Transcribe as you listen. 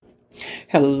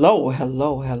Hello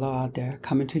out there.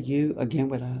 Coming to you again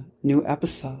with a new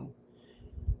episode.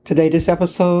 Today, this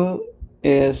episode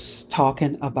is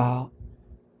talking about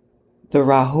the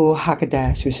Ruach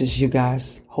Haqodesh, which is you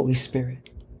guys' Holy Spirit.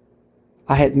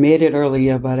 I had made it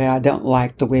earlier, but I don't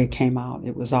like the way it came out.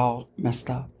 It was all messed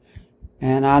up.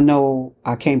 And I know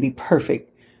I can't be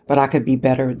perfect, but I could be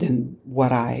better than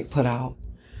what I put out.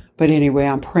 But anyway,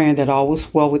 I'm praying that all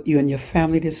was well with you and your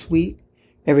family this week.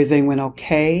 Everything went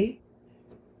okay.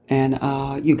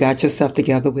 And you got yourself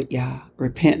together with Yah.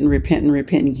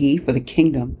 Repenting ye, for the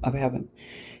kingdom of heaven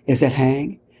is at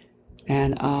hand.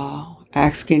 And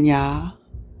asking Yah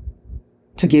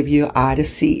to give you an eye to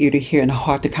see, ear to hear, and a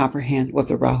heart to comprehend what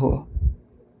the Ruach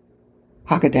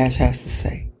Haqodesh has to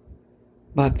say.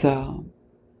 But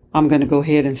I'm going to go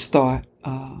ahead and start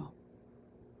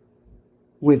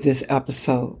with this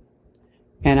episode.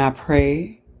 And I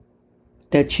pray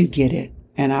that you get it.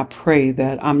 And I pray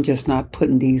that I'm just not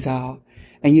putting these out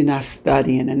and you're not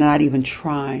studying and not even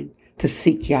trying to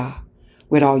seek Yah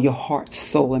with all your heart,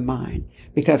 soul, and mind.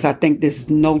 Because I think this is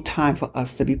no time for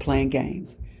us to be playing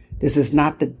games. This is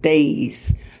not the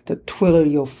days to twiddle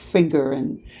your finger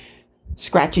and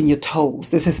scratching your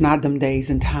toes. This is not them days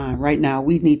and time. Right now,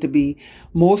 we need to be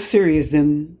more serious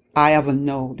than I ever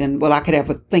know, than what I could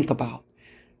ever think about.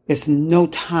 It's no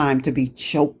time to be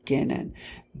joking and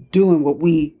doing what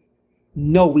we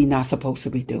know we're not supposed to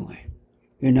be doing.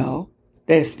 You know,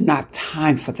 there's not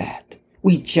time for that.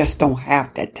 We just don't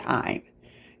have that time,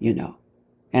 you know.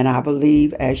 And I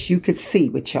believe, as you could see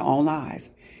with your own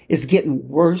eyes, it's getting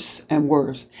worse and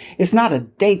worse. It's not a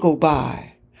day go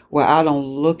by where I don't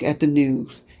look at the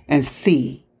news and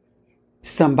see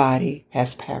somebody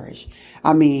has perished.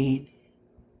 I mean,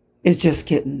 it's just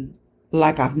getting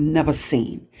like I've never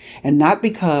seen. And not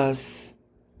because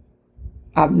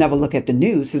I've never looked at the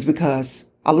news, it's because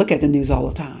I look at the news all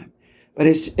the time. But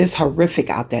it's horrific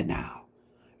out there now.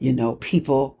 You know,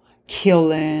 people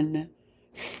killing,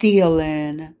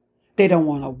 stealing. They don't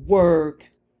want to work.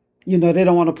 You know, they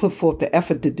don't want to put forth the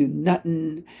effort to do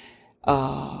nothing.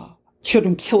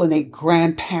 Children killing their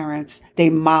grandparents,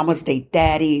 their mamas, their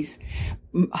daddies.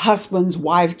 Husbands,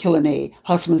 wives killing their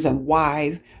husbands and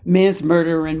wives. Men's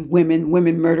murdering women,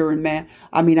 women murdering men.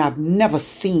 I mean, I've never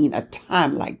seen a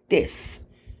time like this.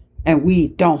 And we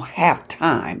don't have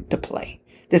time to play.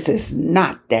 This is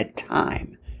not that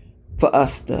time for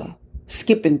us to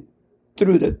skipping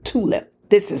through the tulip.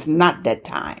 This is not that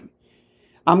time.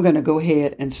 I'm going to go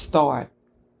ahead and start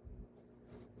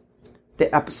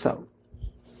the episode.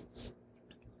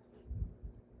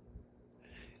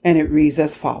 And it reads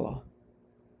as follows.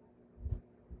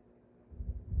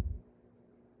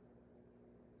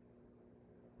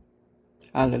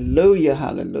 Hallelujah,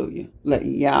 hallelujah. Let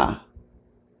Yah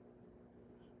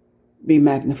be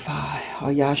magnified, or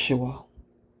Yahshua.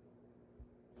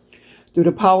 Through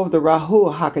the power of the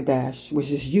Ruach Haqodesh,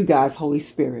 which is you guys' Holy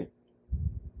Spirit,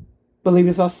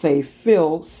 believers are saved,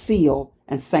 filled, sealed,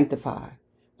 and sanctified.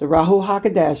 The Ruach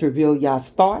Haqodesh reveals Yah's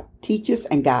thought, teaches,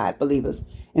 and guide believers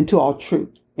into all truth,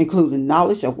 including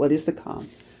knowledge of what is to come.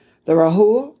 The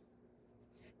Ruach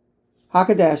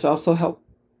Haqodesh also helps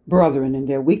brethren in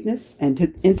their weakness and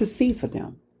to intercede for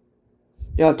them.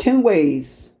 There are 10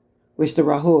 ways which the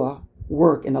Ruach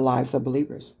work in the lives of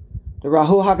believers. The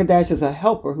Ruach Haqodesh is a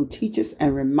helper who teaches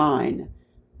and reminds.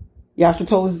 Yahshua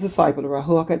told his disciple, the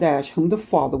Ruach Haqodesh, whom the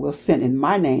Father will send in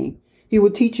my name, he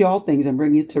will teach you all things and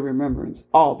bring you to remembrance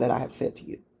all that I have said to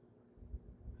you.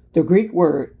 The Greek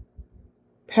word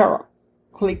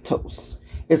parakletos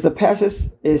is the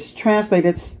passage is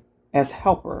translated as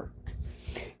helper.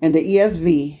 In the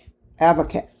ESV,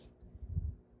 advocate.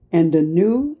 In the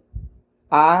new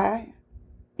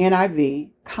NIV,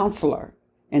 counselor.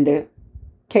 In the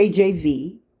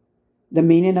KJV, the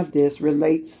meaning of this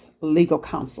relates legal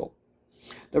counsel.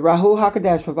 The Ruach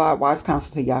Haqodesh provide wise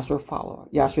counsel to Yahshua's follower.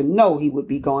 Yahshua know he would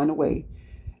be going away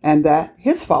and that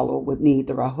his follower would need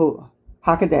the Ruach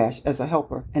Haqodesh as a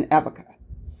helper and advocate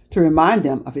to remind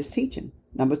them of his teaching.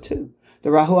 Number 2, the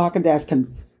Ruach Haqodesh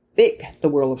convict the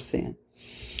world of sin.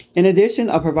 In addition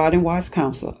of providing wise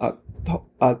counsel,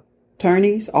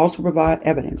 attorneys also provide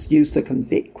evidence used to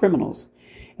convict criminals.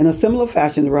 In a similar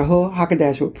fashion, the Ruach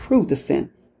Haqodesh will prove the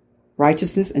sin,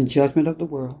 righteousness, and judgment of the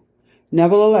world.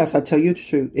 Nevertheless, I tell you the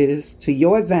truth, it is to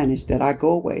your advantage that I go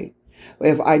away. But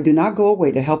if I do not go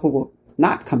away, the helper will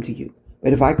not come to you.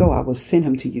 But if I go, I will send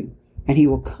him to you, and he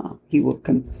will come. He will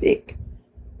convict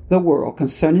the world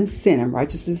concerning sin and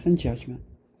righteousness and judgment.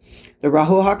 The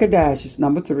Ruach Haqodesh is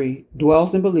number 3,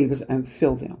 dwells in believers and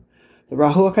fill them. The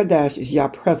Ruach Haqodesh is Yah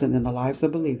present in the lives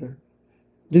of believers.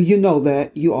 Do you know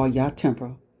that you are Yah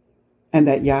temple and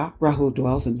that Yah Ruach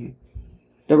dwells in you?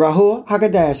 The Ruach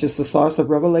Haqodesh is the source of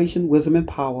revelation, wisdom, and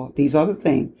power. These are the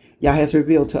things Yah has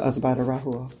revealed to us by the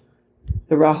Ruach.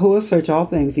 The Ruach search all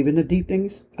things, even the deep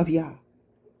things of Yah.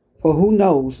 For who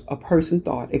knows a person's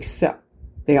thought except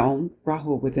their own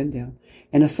Ruach within them?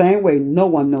 In the same way, no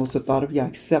one knows the thought of Yah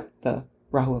except the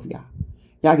Ruach of Yah.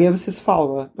 Yah gives his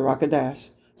follower, the Ruach Haqodesh,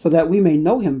 so that we may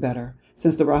know him better,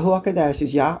 since the Ruach Haqodesh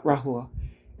is Yah Ruach.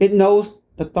 It knows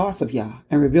the thoughts of Yah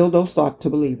and revealed those thoughts to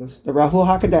believers. The Ruach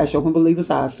Haqodesh opened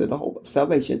believers' eyes to the hope of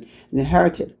salvation and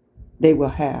inherited they will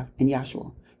have in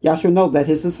Yahshua. Yahshua knows that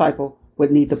his disciple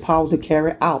would need the power to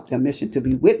carry out their mission to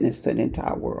be witness to the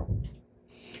entire world.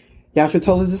 Yahshua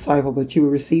told his disciple, but you will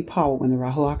receive power when the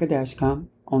Ruach Haqodesh come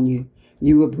on you.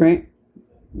 You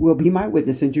will be my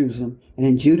witness in Jerusalem and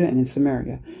in Judah and in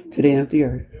Samaria to the end of the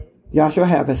earth. Yahshua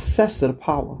have access to the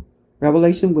power,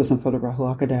 revelation, and wisdom for the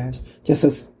Ruach Haqodesh, just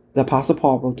as the Apostle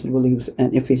Paul wrote to the believers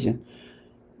in Ephesians.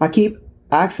 I keep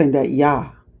asking that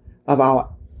Yah of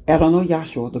our Adonai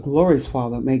Yahshua, the glorious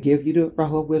Father, may give you the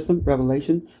Ruach wisdom,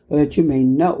 revelation, so that you may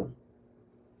know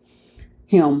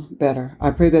him better.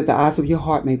 I pray that the eyes of your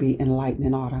heart may be enlightened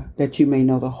in order, that you may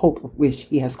know the hope of which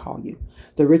he has called you,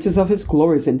 the riches of his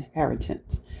glorious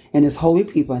inheritance, and his holy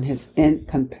people, and his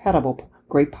incompatible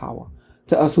great power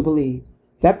to us who believe.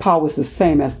 That power is the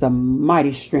same as the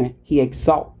mighty strength he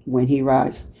exalted when he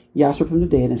raised Yahshua from the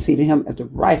dead and seated him at the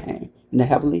right hand in the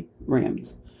heavenly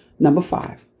realms. Number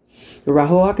 5. The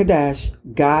Ruach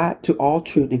Haqodesh guide to all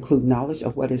truth include knowledge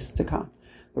of what is to come.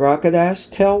 The Ruach Haqodesh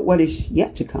tell what is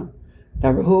yet to come.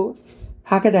 The Ruach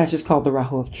Haqodesh is called the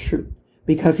Ruach of truth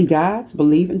because he guides,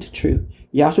 believe into truth.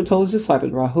 Yahshua told his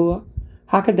disciples, Ruach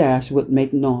Haqodesh would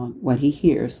make known what he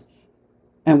hears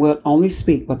and will only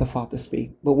speak what the Father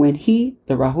speaks. But when he,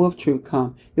 the Ruach of truth,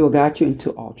 come, he will guide you into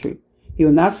all truth. He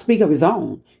will not speak of his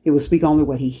own. He will speak only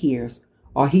what he hears,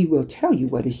 or he will tell you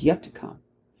what is yet to come.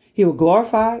 He will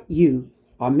glorify you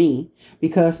or me,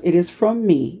 because it is from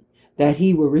me that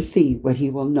he will receive what he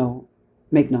will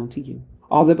make known to you.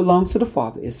 All that belongs to the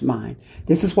Father is mine.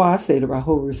 This is why I say the Ruach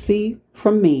will receive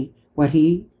from me what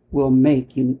he will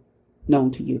make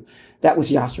known to you. That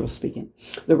was Yahshua speaking.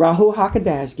 The Ruach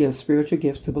Haqodesh gives spiritual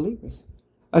gifts to believers.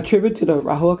 Attributed to the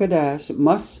Ruach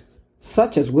Haqodesh,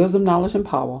 such as wisdom, knowledge, and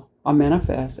power, are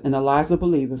manifest in the lives of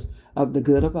believers of the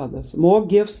good of others. More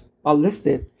gifts are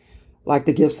listed, like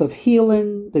the gifts of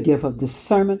healing, the gift of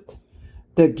discernment,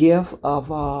 the gift of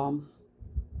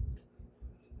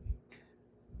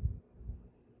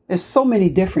there's so many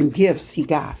different gifts he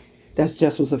got. That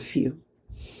just was a few.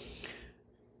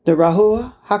 The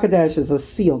Ruach Haqodesh is a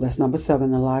seal, that's number 7,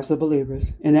 in the lives of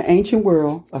believers. In the ancient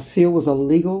world, a seal was a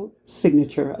legal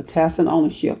signature, attesting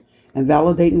ownership, and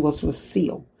validating what was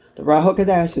sealed. The Ruach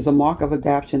Haqodesh is a mark of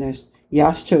adoption as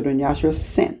Yah's children. Yahshua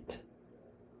sent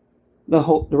the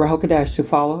Ruach Haqodesh to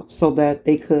follow so that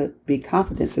they could be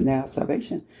confident in their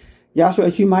salvation. Yahshua,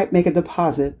 as you might make a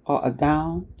deposit or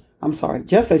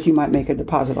just as you might make a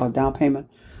deposit or a down payment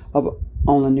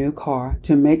on a new car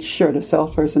to make sure the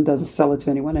salesperson doesn't sell it to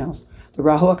anyone else. The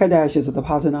Ruach Haqodesh is a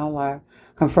deposit in our life,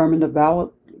 confirming the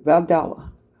validation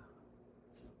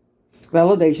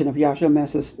of Yahshua's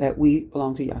message that we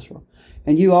belong to Yahshua.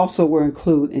 And you also were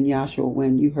included in Yahshua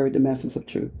when you heard the message of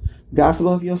truth.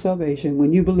 Gospel of your salvation,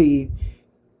 when you believe,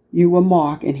 you will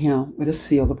mark in him with a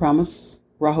seal, the promised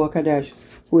Ruach Haqodesh,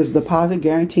 who is the deposit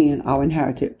guaranteeing our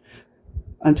inheritance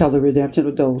until the redemption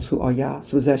of those who are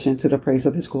Yah's possession to the praise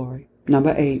of his glory.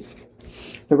 Number 8,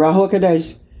 the Ruach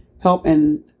Haqodesh help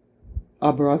in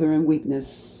our brother in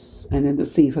weakness and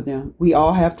intercede for them. We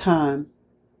all have time.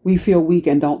 We feel weak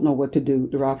and don't know what to do.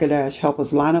 The Ruach Haqodesh help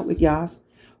us line up with Yah's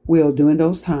will during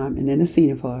those times and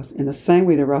interceding for us. In the same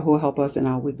way, the Ruach will help us in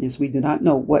our weakness. We do not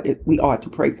know what we ought to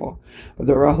pray for, but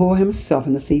the Ruach himself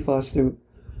intercede for us through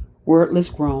wordless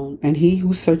groan, and he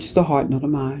who searches the heart know the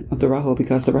mind of the Ruach,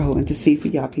 because the Ruach intercede for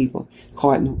Yah people,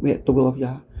 according with the will of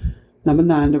Yah. Number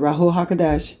 9, the Ruach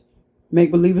Haqodesh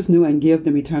make believers new and give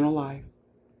them eternal life.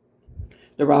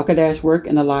 The Ruach Haqodesh work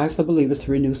in the lives of believers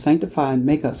to renew, sanctify, and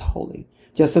make us holy.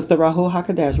 Just as the Ruach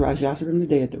Haqodesh raised Yahshua from the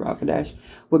dead, the Ruach Haqodesh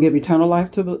will give eternal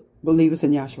life to believers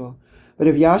in Yahshua. But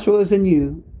if Yahshua is in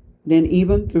you, then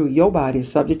even through your body is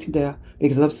subject to death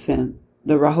because of sin.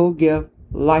 The Ruach will give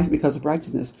life because of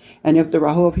righteousness. And if the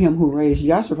Ruach of him who raised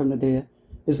Yahshua from the dead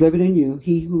is living in you,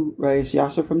 he who raised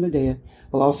Yahshua from the dead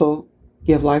will also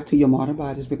give life to your mortal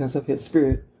bodies because of his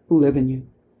spirit who live in you.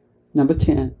 Number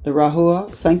 10, the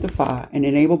Ruach sanctify and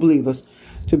enable believers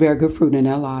to bear good fruit in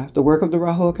their life. The work of the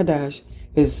Ruach Haqodesh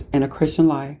is in a Christian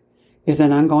life is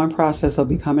an ongoing process of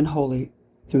becoming holy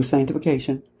through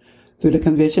sanctification. Through the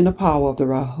conviction of power of the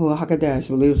Ruach Haqodesh,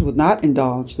 believers will not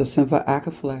indulge the sinful act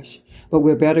of flesh, but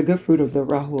will bear the good fruit of the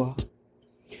Ruach.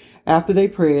 After they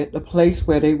prayed, the place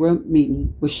where they were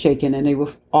meeting was shaken, and they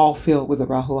were all filled with the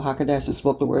Ruach Haqodesh and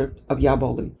spoke the word of Yah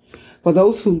boldly. For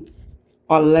those who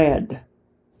are led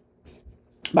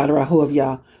by the Ruach of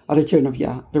Yah are the children of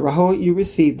Yah. The Ruach you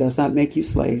receive does not make you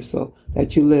slaves, so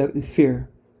that you live in fear.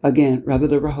 Again, rather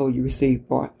the Ruach you receive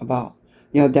brought about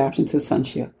your adoption to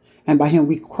sonship, and by him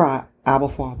we cry, Abba,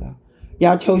 Father.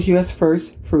 Yah chose you as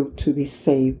first fruit to be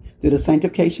saved through the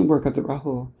sanctification work of the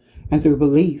Ruach and through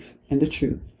belief in the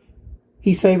truth.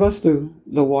 He saved us through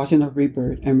the washing of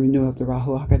rebirth and renewal of the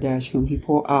Ruach Haqodesh, whom he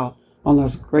poured out on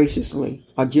us graciously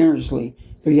or generously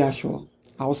through Yahshua,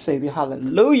 our Savior.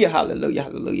 Hallelujah, hallelujah,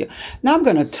 hallelujah. Now I'm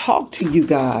going to talk to you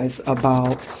guys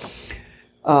about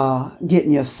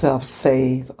getting yourself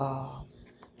saved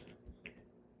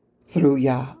through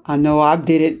Yah. I know I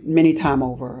did it many times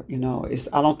over.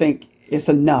 I don't think it's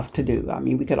enough to do. I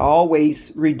mean, we could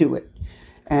always redo it.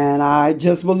 And I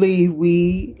just believe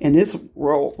we, in this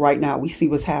world right now, we see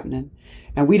what's happening.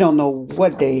 And we don't know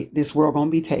what day this world going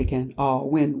to be taken or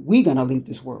when we going to leave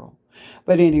this world.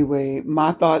 But anyway,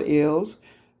 my thought is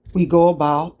we go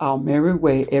about our merry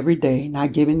way every day,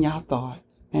 not giving Yah thought.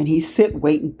 And he sit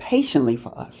waiting patiently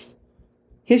for us,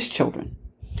 his children.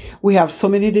 We have so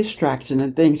many distractions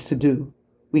and things to do.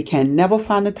 We can never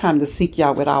find the time to seek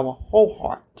Yah with our whole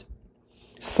heart,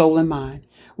 soul, and mind.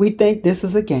 We think this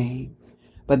is a game.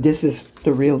 But this is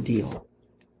the real deal.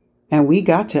 And we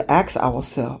got to ask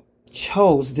ourselves,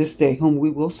 chose this day whom we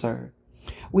will serve.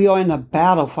 We are in a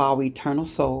battle for our eternal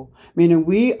soul, meaning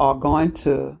we are going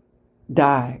to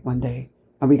die one day.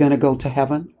 And we're going to go to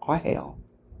heaven or hell.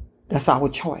 That's our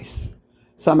choice.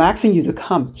 So I'm asking you to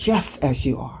come just as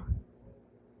you are.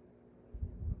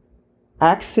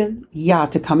 Asking Yah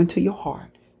to come into your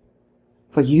heart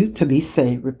for you to be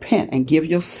saved. Repent and give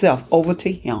yourself over to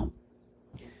him.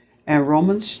 And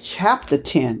Romans chapter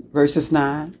 10, verses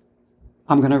 9,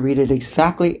 I'm going to read it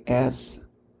exactly as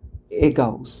it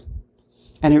goes.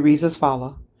 And it reads as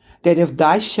follows, that if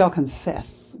thou shalt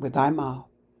confess with thy mouth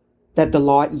that the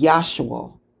Lord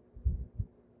Yahshua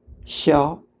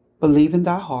shall believe in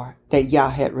thy heart that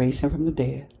Yah had raised him from the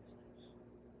dead,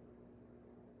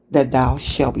 that thou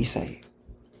shalt be saved.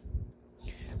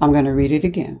 I'm going to read it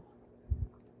again.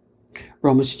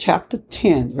 Romans chapter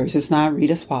 10, verses 9, read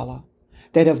as follows.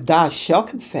 That if thou shalt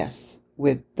confess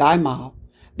with thy mouth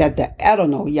that the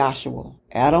Adonai Yahshua,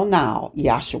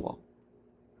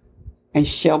 and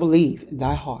shall believe in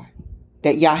thy heart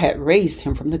that Yah had raised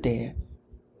him from the dead,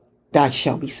 thou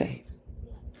shalt be saved.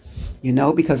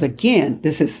 Because again,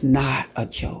 this is not a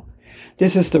joke.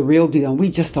 This is the real deal. And we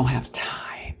just don't have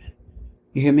time.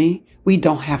 You hear me? We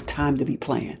don't have time to be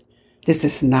playing. This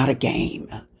is not a game.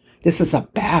 This is a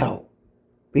battle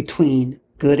between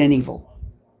good and evil.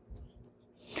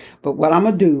 But what I'm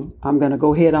going to do, I'm going to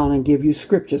go ahead on and give you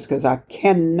scriptures because I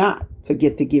cannot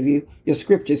forget to give you your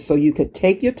scriptures so you could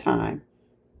take your time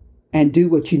and do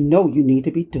what you know you need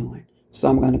to be doing. So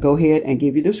I'm going to go ahead and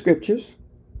give you the scriptures.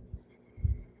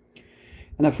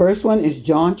 And the first one is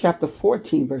John chapter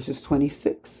 14, verses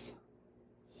 26.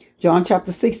 John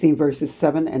chapter 16, verses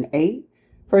 7 and 8.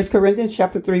 1 Corinthians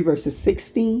chapter 3, verses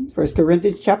 16. 1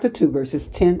 Corinthians chapter 2, verses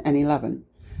 10 and 11.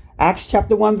 Acts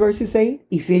chapter 1, verses 8,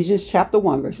 Ephesians chapter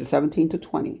 1, verses 17 to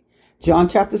 20, John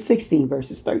chapter 16,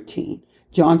 verses 13,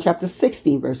 John chapter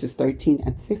 16, verses 13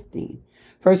 and 15,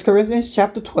 1 Corinthians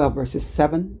chapter 12, verses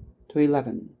 7 to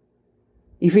 11,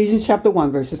 Ephesians chapter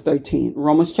 1, verses 13,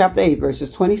 Romans chapter 8, verses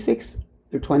 26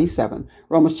 through 27,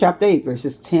 Romans chapter 8,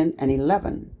 verses 10 and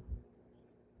 11,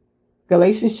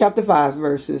 Galatians chapter 5,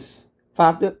 verses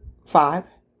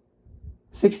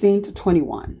 16 to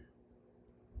 21,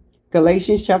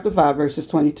 Galatians chapter 5, verses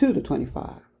 22 to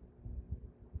 25.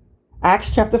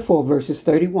 Acts chapter 4, verses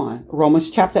 31. Romans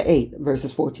chapter 8,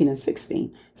 verses 14 and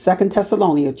 16. 2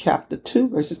 Thessalonians chapter 2,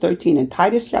 verses 13. And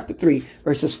Titus chapter 3,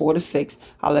 verses 4 to 6.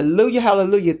 Hallelujah,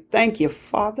 hallelujah. Thank you,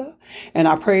 Father. And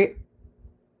I pray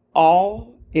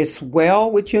all is well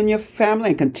with you and your family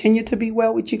and continue to be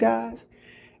well with you guys.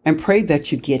 And pray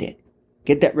that you get it.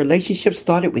 Get that relationship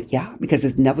started with Yah because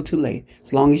it's never too late.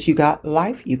 As long as you got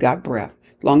life, you got breath.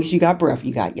 As long as you got breath,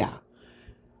 you got Yah.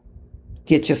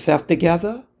 Get yourself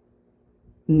together.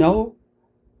 No,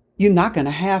 you're not going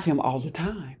to have him all the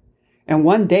time. And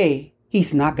one day,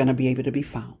 he's not going to be able to be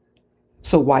found.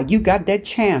 So while you got that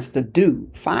chance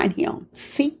to find him,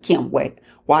 seek him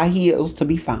while he is to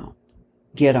be found.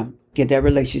 Get him. Get that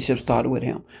relationship started with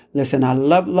him. Listen, I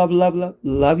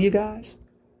love you guys.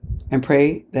 And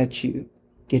pray that you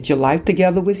get your life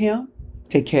together with him.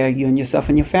 Take care of you and yourself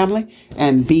and your family.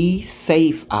 And be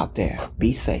safe out there.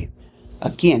 Be safe.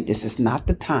 Again, this is not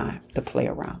the time to play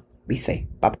around. Be safe.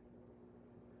 Bye-bye.